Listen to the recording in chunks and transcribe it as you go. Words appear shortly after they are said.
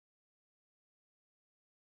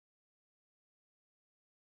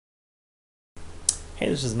Hey,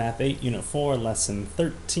 this is Math 8, Unit 4, Lesson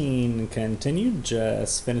 13 continued.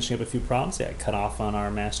 Just finishing up a few problems. Yeah, I cut off on our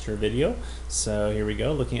master video. So here we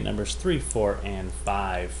go, looking at numbers 3, 4, and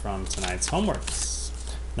 5 from tonight's homeworks.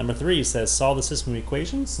 Number 3 says solve the system of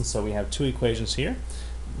equations. And so we have two equations here.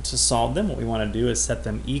 To solve them, what we want to do is set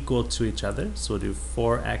them equal to each other. So we'll do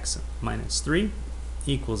 4x minus 3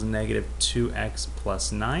 equals negative 2x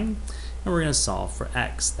plus 9. And we're going to solve for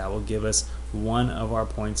x. That will give us one of our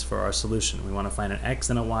points for our solution. We want to find an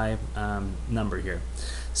x and a y number here.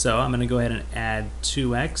 So I'm going to go ahead and add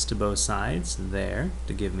 2x to both sides there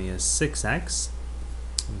to give me a 6x.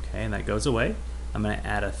 Okay, and that goes away. I'm going to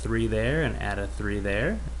add a 3 there and add a 3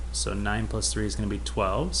 there. So 9 plus 3 is going to be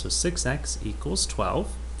 12. So 6x equals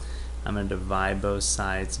 12. I'm going to divide both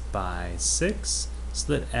sides by 6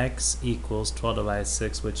 so that x equals 12 divided by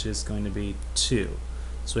 6, which is going to be 2.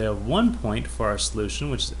 So we have 1 point for our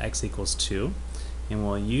solution, which is x equals 2, and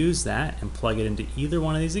we'll use that and plug it into either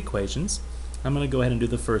one of these equations. I'm going to go ahead and do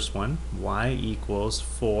the first one. Y equals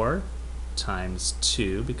 4 times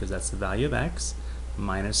 2, because that's the value of x,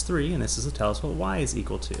 minus 3, and this is to tell us what y is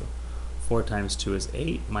equal to. 4 times 2 is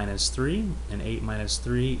 8 minus 3, and 8 minus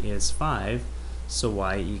 3 is 5, so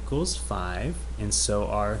y equals 5, and so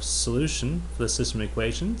our solution for the system of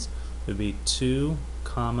equations would be 2,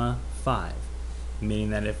 5.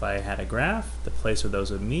 Meaning that if I had a graph, the place where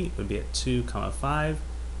those would meet would be at 2, 5,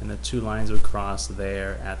 and the two lines would cross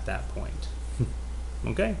there at that point.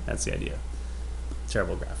 Okay, that's the idea.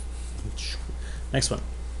 Terrible graph. Next one.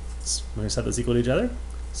 We're going to set those equal to each other.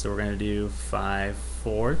 So we're going to do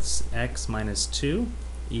 5/4 x minus 2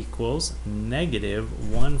 equals negative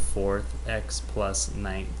 1/4 x plus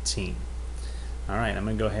 19. Alright, I'm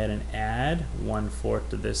going to go ahead and add 1/4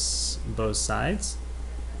 to this both sides.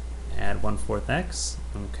 Add 1/4 x.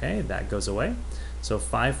 Okay, that goes away. So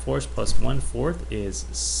 5/4 plus 1/4 is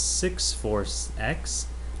 6/4 x.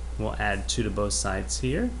 We'll add 2 to both sides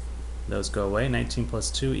here. Those go away. 19 plus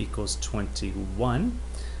 2 equals 21.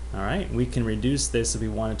 Alright, we can reduce this if we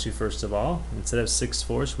wanted to first of all. Instead of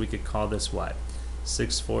 6/4, we could call this what?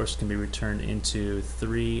 6/4 can be returned into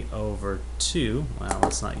 3/2. Well,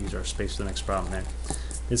 let's not use our space for the next problem there.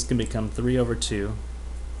 This can become 3/2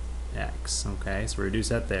 x. Okay, so we reduce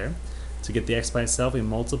that there. To get the x by itself, we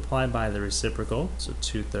multiply by the reciprocal, so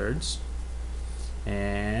 2/3.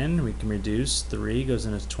 And we can reduce 3 goes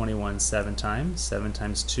into 21 7 times. 7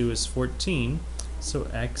 times 2 is 14, so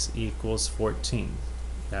x equals 14.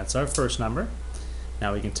 That's our first number.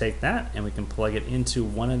 Now we can take that and we can plug it into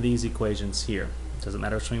one of these equations here. It doesn't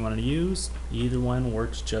matter which one you want to use, either one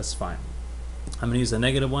works just fine. I'm going to use the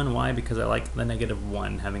negative one. Why? Because I like the negative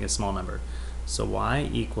 1 having a small number. So y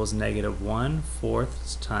equals negative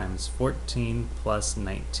 1/4 times 14 plus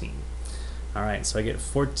 19. Alright, so I get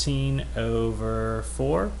 14 over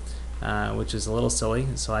 4, which is a little silly,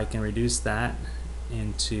 so I can reduce that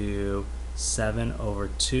into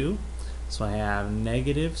 7/2. So I have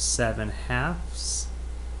negative 7/2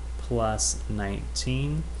 plus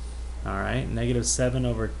 19. Alright, negative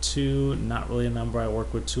 7/2, not really a number I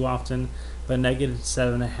work with too often, but negative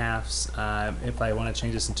 7/2, if I want to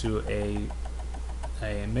change this into a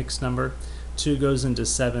mixed number, 2 goes into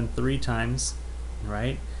 7 3 times,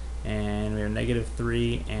 right? And we have negative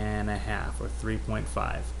 3.5, or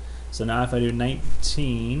 3.5. So now if I do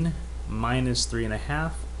 19 minus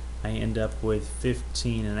 3.5, I end up with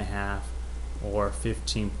 15.5, or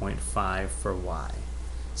 15.5 for y.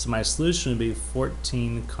 So my solution would be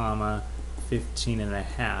 14,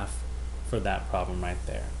 15.5 for that problem right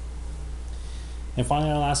there. And finally,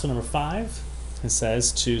 our last one, number 5. It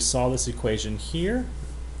says to solve this equation here,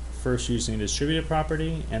 first using the distributive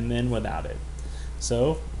property and then without it.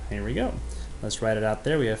 So here we go. Let's write it out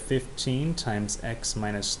there. We have 15 times x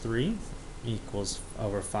minus 3 equals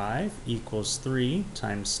over 5 equals 3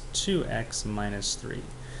 times 2x minus 3.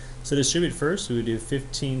 So distribute first, we would do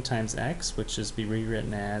 15 times x, which is be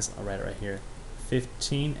rewritten as, I'll write it right here,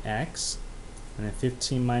 15x, and then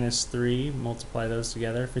 15 minus 3, multiply those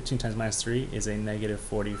together. 15 times minus 3 is a negative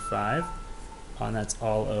 45. And that's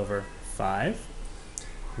all over 5.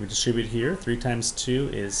 We distribute here. 3 times 2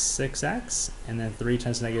 is 6x, and then 3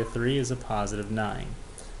 times negative 3 is a positive 9.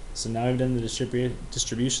 So now we've done the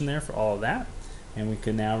distribution there for all of that, and we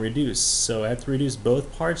can now reduce. So I have to reduce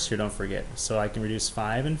both parts here, don't forget. So I can reduce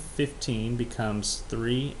 5 and 15 becomes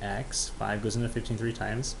 3x. 5 goes into 15 3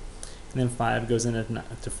 times, and then 5 goes into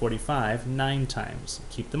 45 9 times.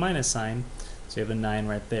 Keep the minus sign, so you have a 9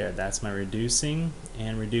 right there. That's my reducing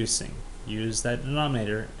and reducing. Use that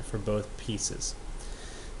denominator for both pieces.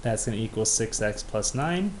 That's going to equal 6x plus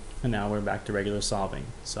 9, and now we're back to regular solving.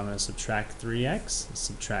 So I'm going to subtract 3x,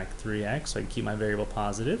 so I can keep my variable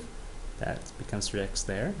positive. That becomes 3x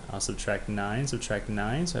there. I'll subtract 9, so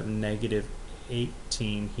I have negative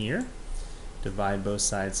 18 here. Divide both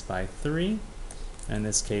sides by 3. In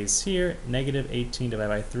this case here, negative 18 divided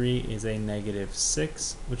by 3 is a negative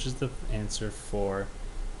 6, which is the answer for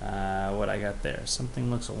what I got there.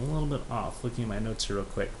 Something looks a little bit off. Looking at my notes here real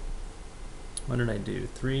quick. What did I do?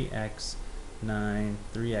 3x, 9,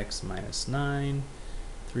 3x minus 9.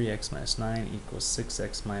 3x minus 9 equals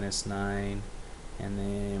 6x minus 9. And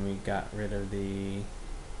then we got rid of the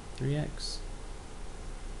 3x.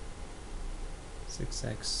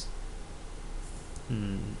 6x.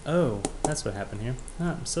 Oh, that's what happened here.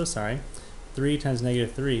 Oh, I'm so sorry. 3 times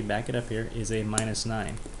negative 3, back it up here, is a minus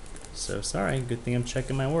 9. So sorry, good thing I'm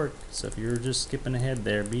checking my work. So if you're just skipping ahead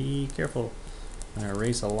there, be careful. I'm going to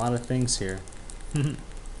erase a lot of things here.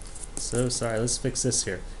 So sorry, let's fix this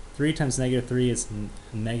here. 3 times negative 3 is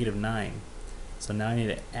negative 9. So now I need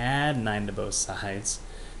to add 9 to both sides.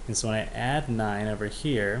 And so when I add 9 over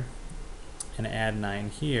here and add 9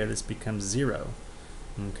 here, this becomes 0.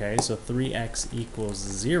 Okay, so 3x equals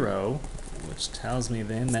 0, which tells me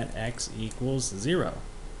then that x equals 0.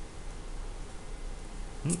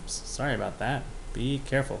 Oops, sorry about that. Be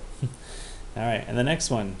careful. Alright, and the next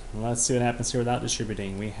one, let's see what happens here without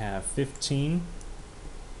distributing. We have 15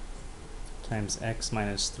 times x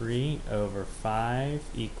minus 3 over 5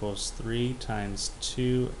 equals 3 times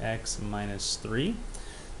 2x minus 3.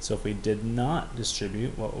 So if we did not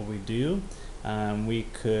distribute, what would we do? We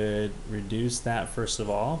could reduce that first of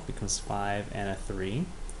all, becomes 5 and a 3.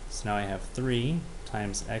 So now I have 3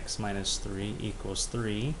 times x minus 3 equals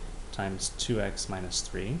 3 times 2x minus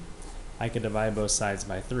 3. I could divide both sides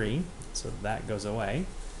by 3, so that goes away.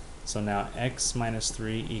 So now x minus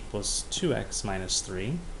 3 equals 2x minus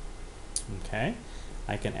 3. Okay,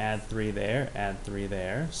 I can add 3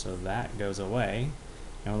 there, so that goes away.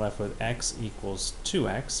 And we're left with x equals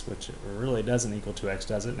 2x, which it really doesn't equal 2x,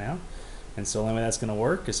 does it now? And so the only way that's going to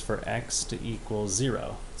work is for x to equal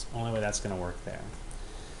 0. It's the only way that's going to work there.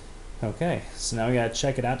 Okay, so now we got to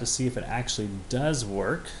check it out to see if it actually does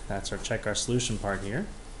work. That's our check our solution part here.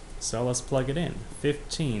 So let's plug it in.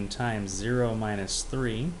 15 times 0 minus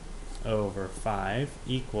 3 over 5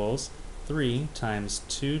 equals 3 times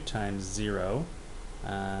 2 times 0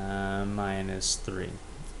 minus 3.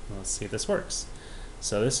 Let's see if this works.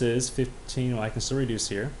 So this is 15, well I can still reduce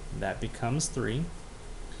here. That becomes 3.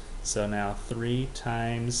 So now 3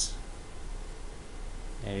 times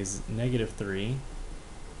a negative 3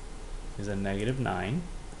 is a negative 9.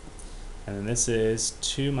 And then this is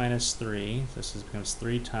 2 minus 3. This becomes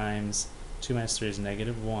 3 times 2 minus 3 is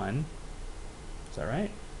negative 1. Is that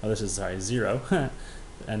right? Oh, this is, sorry, 0.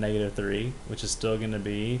 A negative 3, which is still going to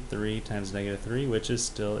be 3 times negative 3, which is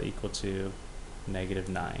still equal to negative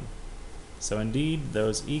 9. So indeed,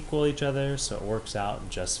 those equal each other, so it works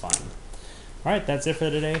out just fine. Alright, that's it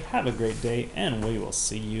for today. Have a great day, and we will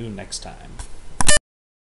see you next time.